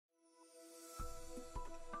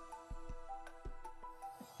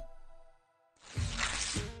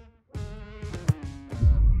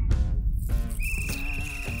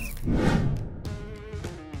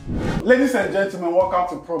Ladies and gentlemen,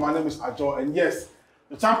 welcome to Pro. My name is Ajo, and yes,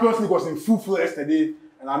 the Champions League was in full flow yesterday.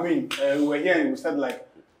 And I mean, we were here and we said like,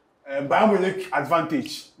 Bayern Munich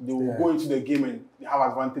advantage. They will go into the game and they have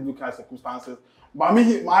advantage looking at circumstances. But I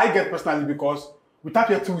mean, I get personally because we talked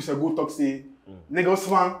here 2 weeks ago, talk say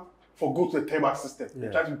Nagelsmann for go to the three-back system. He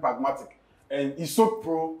tried to be pragmatic, and he saw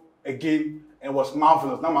Pro again and was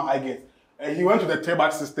marvelous. Now my eye get. He went to the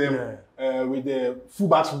three-back system with the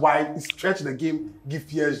fullbacks wide. He stretched the game, give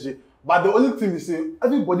PSG. But the only thing is,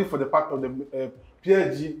 everybody for the part of the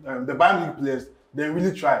PSG, the Bayern League players, they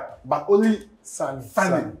really try. But only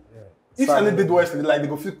Sunday. If Sunday did well yesterday, like they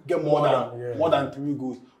go get more than 3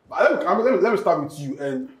 goals. But let me start with you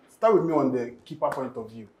and start with me on the keeper point of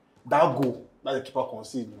view. That goal that the keeper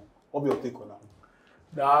conceded, what be your take on that?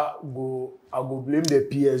 That goal, I go blame the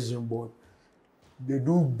PSG, but they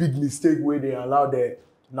do big mistake where they allow the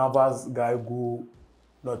Navas guy go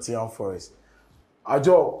Nottingham Forest.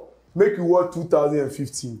 Ajo, make you watch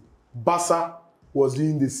 2015. Barca was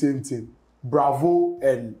doing the same thing. Bravo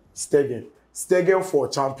and Stegen. Stegen for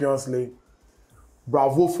Champions League.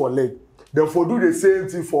 Bravo for league. Then for do the same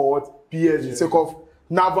thing for what? PSG. Take off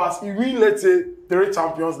Navas. He win, let's say, 3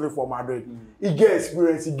 Champions League for Madrid. He get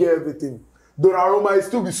experience, he get everything. Donnarumma is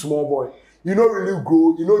still be small boy. You don't really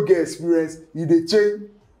grow, you don't get experience, you dey change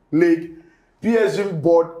league. PSG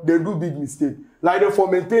board, they do big mistake. Like they for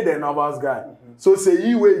maintain the Navas guy. So say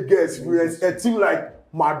he will get experience. A team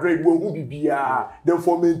like Madrid will be BR. Then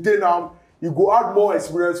for maintain you go add more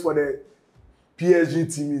experience for the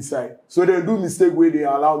PSG team inside. So they do mistake where they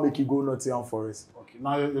allow make it go Nottingham Forest. Okay,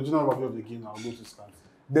 now you're general review of the game. I'll go to start.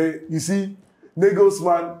 Then you see,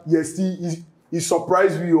 Nagelsmann, yes, he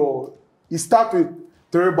surprised me. Or he start with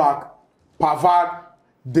 3-back, Pavard,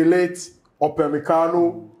 Delete,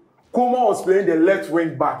 Upamecano. Koeman was playing the left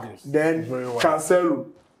wing back. Yes, then Cancelo.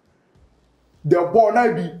 The ball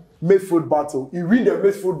now be midfield battle. He win the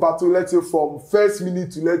midfield battle, let's say from first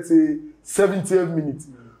minute to let's say 70th minute.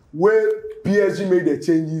 Where PSG made the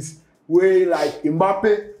changes, where like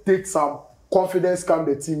Mbappe take some confidence, calm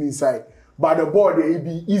the team inside. But the ball they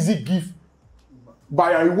be easy give.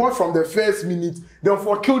 But he worked from the first minute, then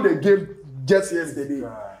for kill the game just yesterday.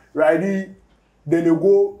 Right? Then they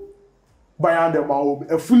go Bayern them home.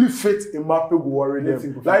 A fully fit Mbappe go worry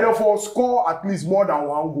them. Like they for score at least more than 1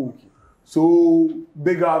 goal. So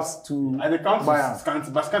big ups to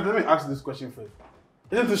Bayern. But let me ask you this question first.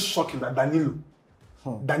 Isn't it shocking that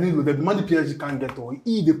Danilo, the money PSG can't get or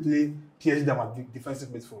they play PSG that was defensive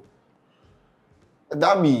midfield?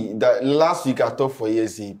 That last week I thought for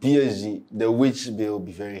ESC, PSG, the wage bill will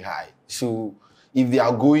be very high. So if they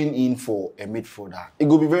are going in for a midfielder, it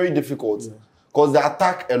will be very difficult. Because the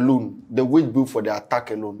attack alone, the wage bill for the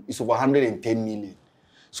attack alone is over 110 million.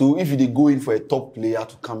 So if they go in for a top player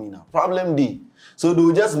to come in, problem D. So they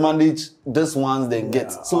will just manage this ones then get.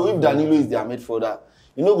 So if Danilo is their midfielder,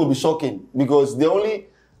 it will be shocking because they only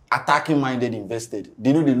attacking minded invested.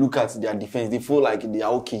 They know they look at their defense, they feel like they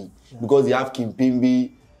are okay because they have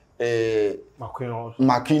Kimpembe,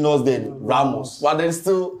 Marquinhos, then Ramos. But then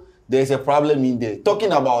still, there's a problem in there.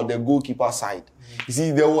 Talking about the goalkeeper side, you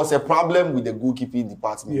see, there was a problem with the goalkeeping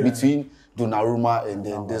department between Donnarumma and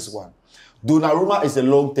then this one. Donnarumma is a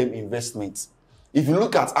long-term investment. If you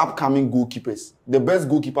look at upcoming goalkeepers, the best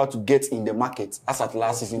goalkeeper to get in the market as at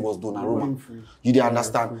last season was Donnarumma. You didn't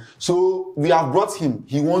understand? So we have brought him.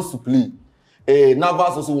 He wants to play.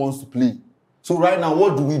 Navas also wants to play. So right now,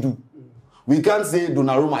 what do? We can't say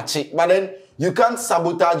Donnarumma check, but then you can't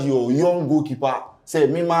sabotage your young goalkeeper. Say,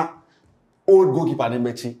 Mima, old goalkeeper,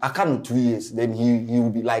 I can't 2 years. Then he will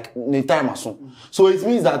be like, time or so. So it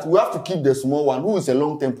means that we have to keep the small one, who is a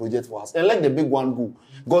long-term project for us, and let the big one go.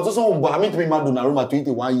 Because also, I mean, Donnarumma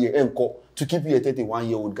 21 years to keep you a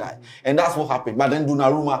 31-year-old guy. And that's what happened. But then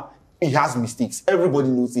Donnarumma, he has mistakes. Everybody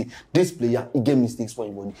knows it. This player, he get mistakes for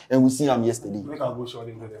anybody. And we see him yesterday. Make I go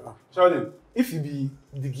Sheldon, if you be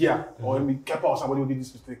the gear or be Kepa or somebody who did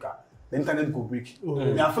this mistake, the internet go break.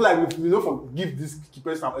 I feel like we don't forgive this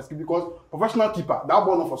keeper some escape because professional keeper, that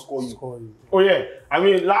ball not for score you. Oh yeah, I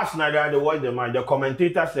mean last night I watched the match. The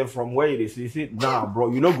commentator said from where it is, he said, "Nah,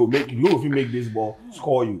 bro, you know if you make this ball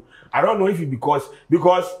score you." I don't know if it because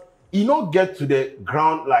he not get to the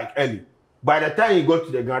ground like early. By the time he got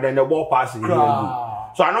to the ground, then the ball passes. So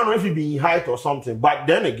I don't know if he be in height or something. But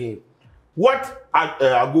then again, what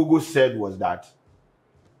Agogo said was that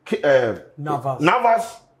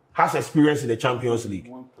Navas has experience in the Champions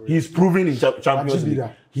League. He's proven in Champions League.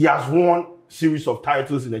 He has won series of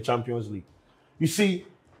titles in the Champions League. You see,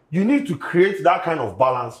 you need to create that kind of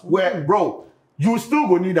balance where, bro, you still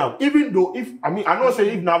go need them. Even though I'm not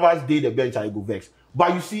saying if Navas did the bench, I go vex.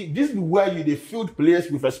 But you see, this is where they field players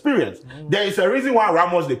with experience. There is a reason why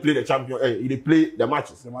Ramos they play the champion, they play the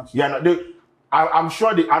matches. Yeah, I'm sure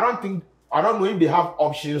I don't know if they have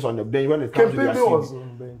options on the bench when it comes to their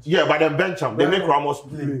season. Yeah, but then bench them. They make Ramos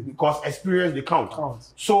play because experience they count.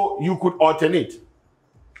 So you could alternate.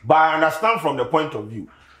 But I understand from the point of view.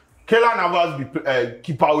 Keylor Navas be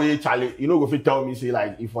keep away, Charlie. You know, go tell me say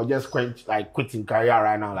like if I just quitting career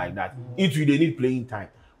right now like that, they need playing time.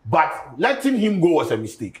 But letting him go was a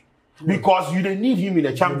mistake because you didn't need him in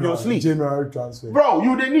the Champions League. General transfer, bro.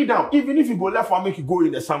 You didn't need him. Even if you go left or make you go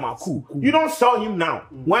in the summer, cool. You don't sell him now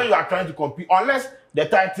when you are trying to compete, unless the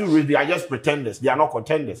title race they are just pretenders. They are not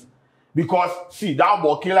contenders. Because see that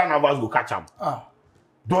ball, Keylor Navas will catch him.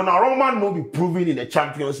 Donnarumma no be proving in the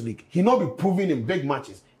Champions League. He no be proving in big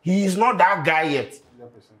matches. He is not that guy yet. 100%.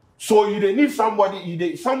 So you need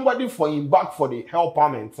somebody for him back for the help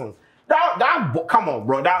him and things. That come on,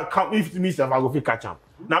 bro. That come if me if I go fit catch him.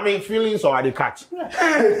 Now me feelings or I dey catch.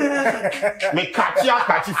 Me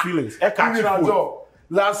catch feelings.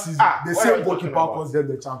 Last season, the same goalkeeper caused them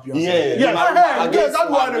the champions. Yeah. That's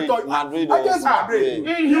why they talk. Against Madrid.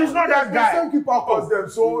 He's not that guy. The same keeper caused them.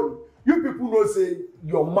 So you people know say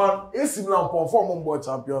your man is similar perform on board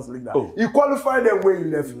Champions League. He qualified them where he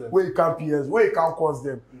left, where he can PS, where he can cause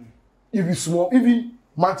them. If it's small, even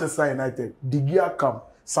Manchester United, De Gea come.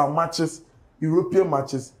 Some matches, European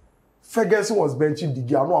matches, Ferguson was benching De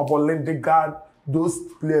Gea. I know about Lindegaard, those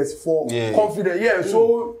players for confidence.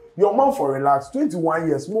 So your man for relax. 21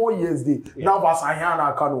 years, more years they. Now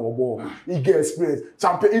Basayana can ball. He get experience.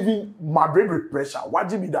 Champion, even Madrid with pressure. What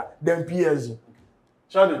do you mean that? Then PSG.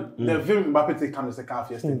 Sheldon, the film Mbappe take the second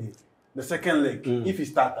half yesterday. The second leg, if he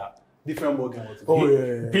start that, different ball game.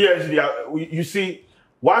 PSG, you see,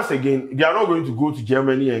 once again, they are not going to go to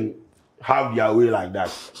Germany and have their way like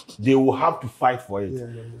that. They will have to fight for it.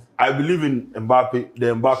 I believe in Mbappe, the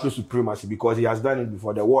Mbappe supremacy, because he has done it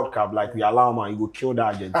before the World Cup. Like we allow him, he will kill the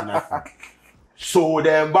Argentina. So the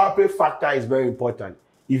Mbappe factor is very important.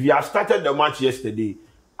 If he has started the match yesterday,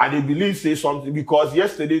 and they believe say something, because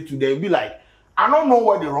yesterday to them be like, I don't know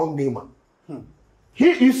what the wrong name.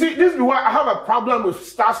 You see, this is why I have a problem with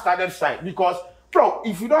star-studded side, because bro,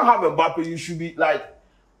 if you don't have Mbappe, you should be like,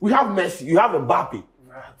 we have Messi, you have Mbappe.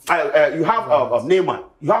 You have Neymar,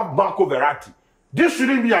 you have Marco Verratti. This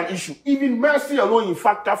shouldn't be an issue. Even Messi alone in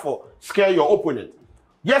factor for scare your opponent.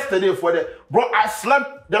 Yesterday I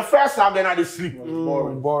slept the first half, then I did sleep.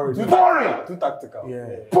 Boring. Too tactical.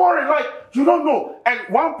 Boring, like you don't know. And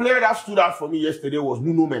one player that stood out for me yesterday was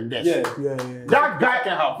Nuno Mendes. That guy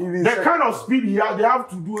can have the kind of speed he has. They have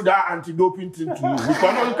to do that anti-doping thing to you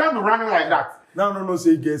because you can't be running like that. No,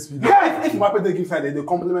 say he gets speed. If Mbappe take inside, they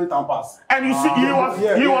compliment and pass. And you see,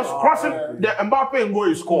 he was crossing the Mbappe and go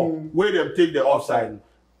his score where they take the offside.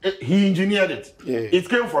 He engineered it. It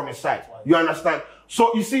came from his side. You understand?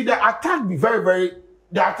 So you see, the attack be the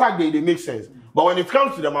attack they make sense. But when it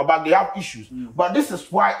comes to them about, they have issues. But this is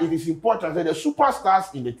why it is important that the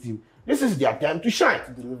superstars in the team, this is their time to shine.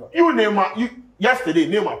 To deliver. Yesterday,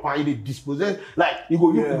 Neymar, he dispossess, like you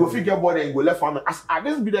go figure ball and you go left arm.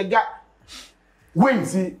 This be the guy. When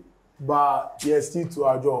see, but still to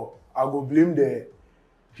our job, I go blame the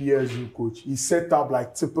PSG coach. He set up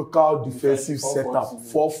like typical defensive setup,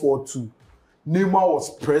 4-4-2. Neymar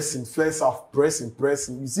was pressing, first half pressing.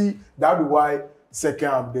 You see, that's why second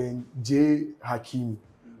half then Hakimi.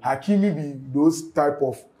 Hakimi be those type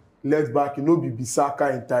of left back, be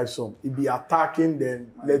Bissaka in type some. He be attacking,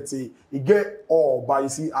 then let's say he get all, but you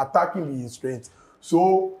see, attacking be his strength.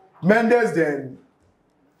 So Mendes then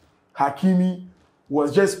Hakimi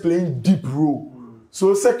was just playing deep role.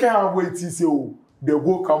 So second half wait he say the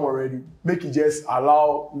goal come already. Make it just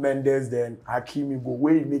allow Mendes then Hakimi go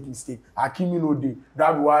where he make mistake. Hakimi no dey.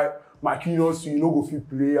 That's why Marquinhos go fit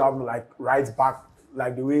play like right back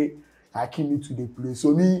like the way Hakimi today play.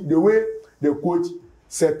 So the way the coach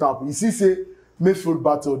set up, you see say midfield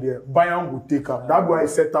battle there, Bayern will take up. That's why he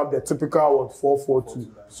set up the typical 4-4-2.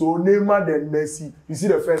 So Neymar then Messi, you see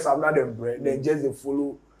the first half not them bread, then just they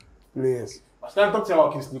follow players. But I'm talking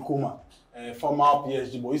about Kingsley Coman, former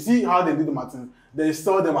PSG boy. You see how they did the Martins? They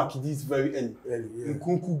saw them Akidis very early.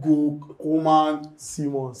 Nkunku go, Coman,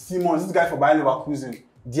 Simons. This guy for Bayer Leverkusen,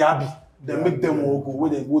 Diaby. They make them all go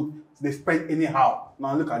where they go. They spend anyhow.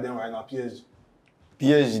 Now look at them right now,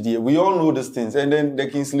 PSG. We all know these things. And then the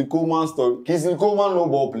Kingsley Coman story. Kingsley Coman no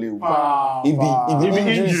ball play. He be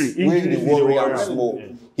injuries where the worry small.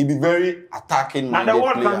 He be very attacking minded. And the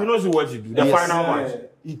World Cup, you know what he do. The final match.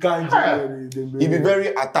 He can't he be very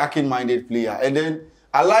attacking minded player. And then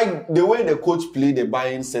I like the way the coach played the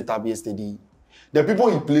Bayern setup yesterday. The people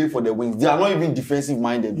he play for the wings, they are not even defensive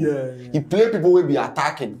minded. He play people will be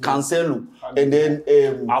attacking, Cancelo, and then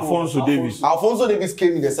Alphonso Davies. Alphonso Davies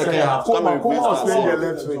came in the second half. Kuma was playing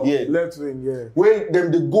the left wing. When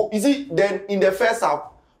them they go, you see, then in the first half,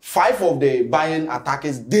 5 of the Bayern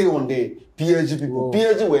attackers they on the PSG people.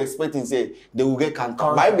 PSG were expecting say they will get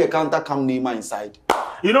counter. But if the counter come Neymar inside,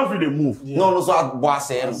 you know if they move. No, so at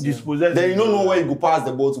Barcelona. Then you don't know where you go pass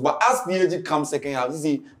the ball to. But as PSG comes second half, you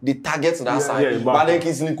see the target to that side. But then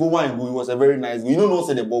Kingsley Coman, he was a very nice. You don't know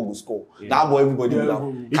say the ball will score. That ball everybody will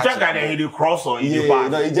have. He just got the cross or in the pass.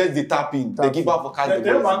 No, he just the tapping. The keeper for catch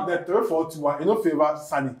the ball. The 3-4-2-1, you know, favor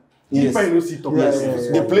Sani. Yes.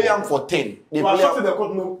 They play him for 10. They play him. They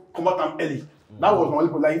come out early. That was my only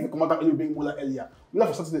point. Like if you come out early, being Muller earlier. We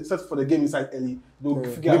have to set for the game inside early.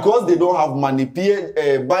 Because they don't have money.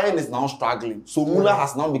 Bayern is now struggling. So Muller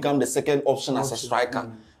has now become the second option as a striker.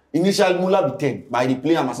 Initially Muller be 10, but they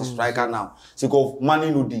play him as a striker now. So because money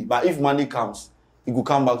no deal. But if money comes, he could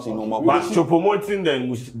come back to normal. But to promoting the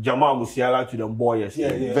Jamal Musiala to the boys,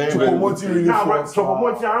 very promoting really fast. To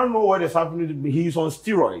promoting, I don't know what is happening to me. He's on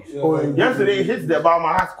steroids. Yesterday he hits the ball,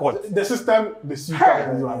 my heart caught. The system, the suit.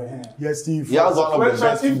 Yes, Steve. He has one of the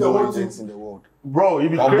best football agents in the world. Bro, he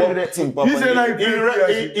be crazy. He's like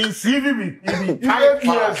in CVB.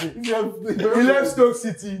 He left Stoke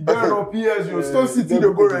City. They're on PSG. Stoke City they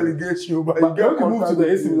go relegation, but he get moved to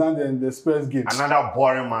the AC Milan and the Spurs game. Another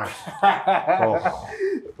boring match.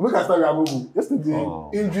 We can start Abubu.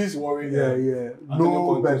 Yesterday, injuries worrying.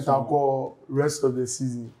 No Bentancur rest of the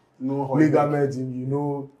season. No ligament injury.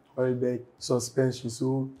 No holiday suspension.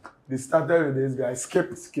 So they started with this guy.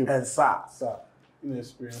 Skip, and Sa.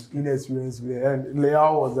 Inexperienced player. And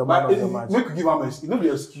Leao was the man of the match. Make you give him a, no be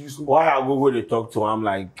excuse. Why I go they talk to him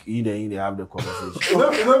like they have the conversation.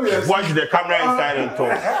 Watch the camera inside and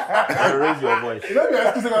talk. And raise your voice. You know be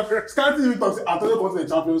excuse. Scanty even talks Antonio Conte in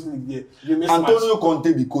the Champions League. Antonio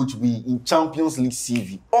Conte be coach we in Champions League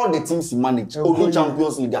CV. All the teams he managed, only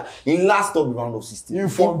Champions League. In last stop round of 16. You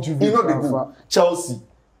formed you know the good. Chelsea,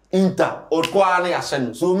 Inter, or Kwane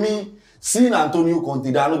Ashenu. So me. Seeing Antonio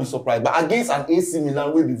Conte, I will not be surprised. But against an AC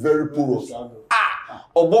Milan, will be very porous.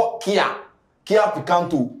 Obo Kia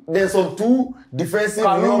Picanto. There's some 2 defensive.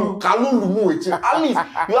 Kalulu Lumu. At least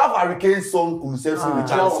you have Hurricane Son Kulusevski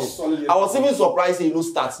Richarlison. I was even surprised he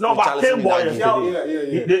starts. No, but 10 boys.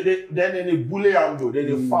 Then they bully him though. Then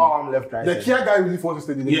they foul him left right. The Kia guy really forced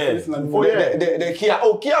to stay. The Kia.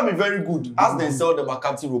 Oh, Kia be very good. As they sell the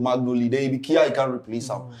Captain Romagnoli, they be Kia he can replace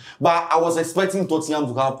him. But I was expecting Tottenham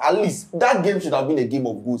to have at least that game should have been a game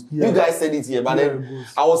of goals. You guys said it here, but then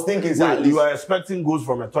I was thinking you were expecting goals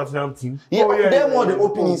from a Tottenham team. Them on the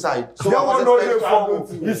opening side. So them one no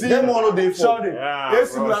dey you see them one no dey for.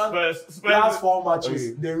 AC Milan last 4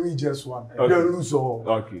 matches they win just 1. They lose all.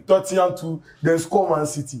 Tottenham 2, then score Man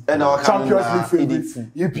City. And our Champions League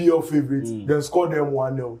favorite, EPL favorite, then score them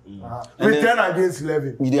 1-0. With 10 against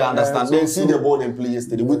 11. We didn't understand. They see the ball and play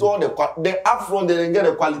yesterday. With all the up front, they didn't get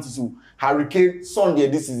the quality too. Hurricane Sunday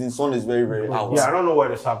this season, Son is very, very out. Yeah, I don't know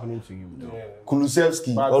what is happening to him though.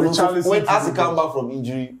 Kulusevski, when as he come back from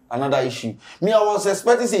injury, another issue. Me, I was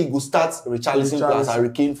expecting say he go start Richarlison plus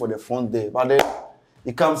Hurricane for the front there, but then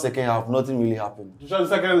he comes second half, nothing really happened. The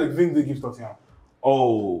second leg, Ving they give Tottenham.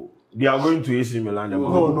 Oh, they are going to AC Milan.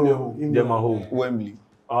 No, them at home. Wembley.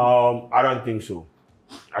 I don't think so.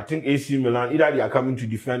 I think AC Milan either they are coming to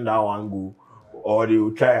defend that one goal, or they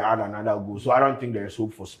will try and add another goal. So I don't think there is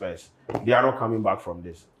hope for Spurs. They are not coming back from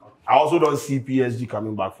this. I also don't see PSG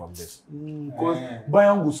coming back from this. Because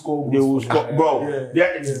Bayern will score. They will score, bro.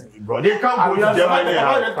 Bro, they can't go to Germany.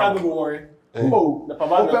 The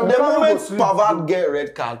moment Pavard get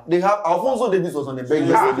red card, they have Alphonso Davies was on the bench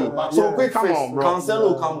yesterday. So quick face,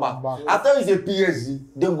 Cancelo come back. After it's a PSG,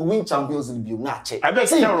 they will win Champions League. Not check.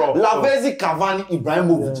 See, Lavezzi, Cavani,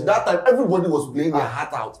 Ibrahimovic. That time everybody was playing their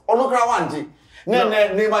heart out. Onokra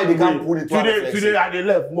Neymar they can't put it. Today at the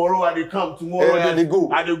left, tomorrow they come, tomorrow they go.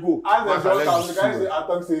 And the guys say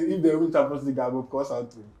attack say if they win Champions League, I go cross out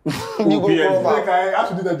too. I have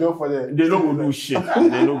to do the job for them. They don't go do shit.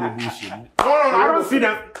 They don't go do shit. No, I don't see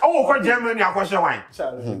them. Oh, for Germany, I question why.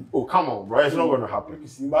 Oh, come on, bro. It's not going to happen.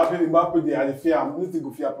 Mbappe, they are the fear. I'm going to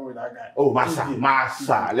go fear with that guy. Oh, Massa.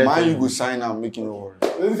 Man, you go sign and make it no worry.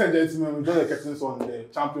 Ladies and gentlemen, we don't get this on the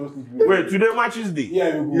Champions League. Wait, today match is day?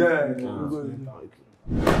 Yeah, we go.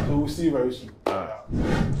 So we'll see you very soon.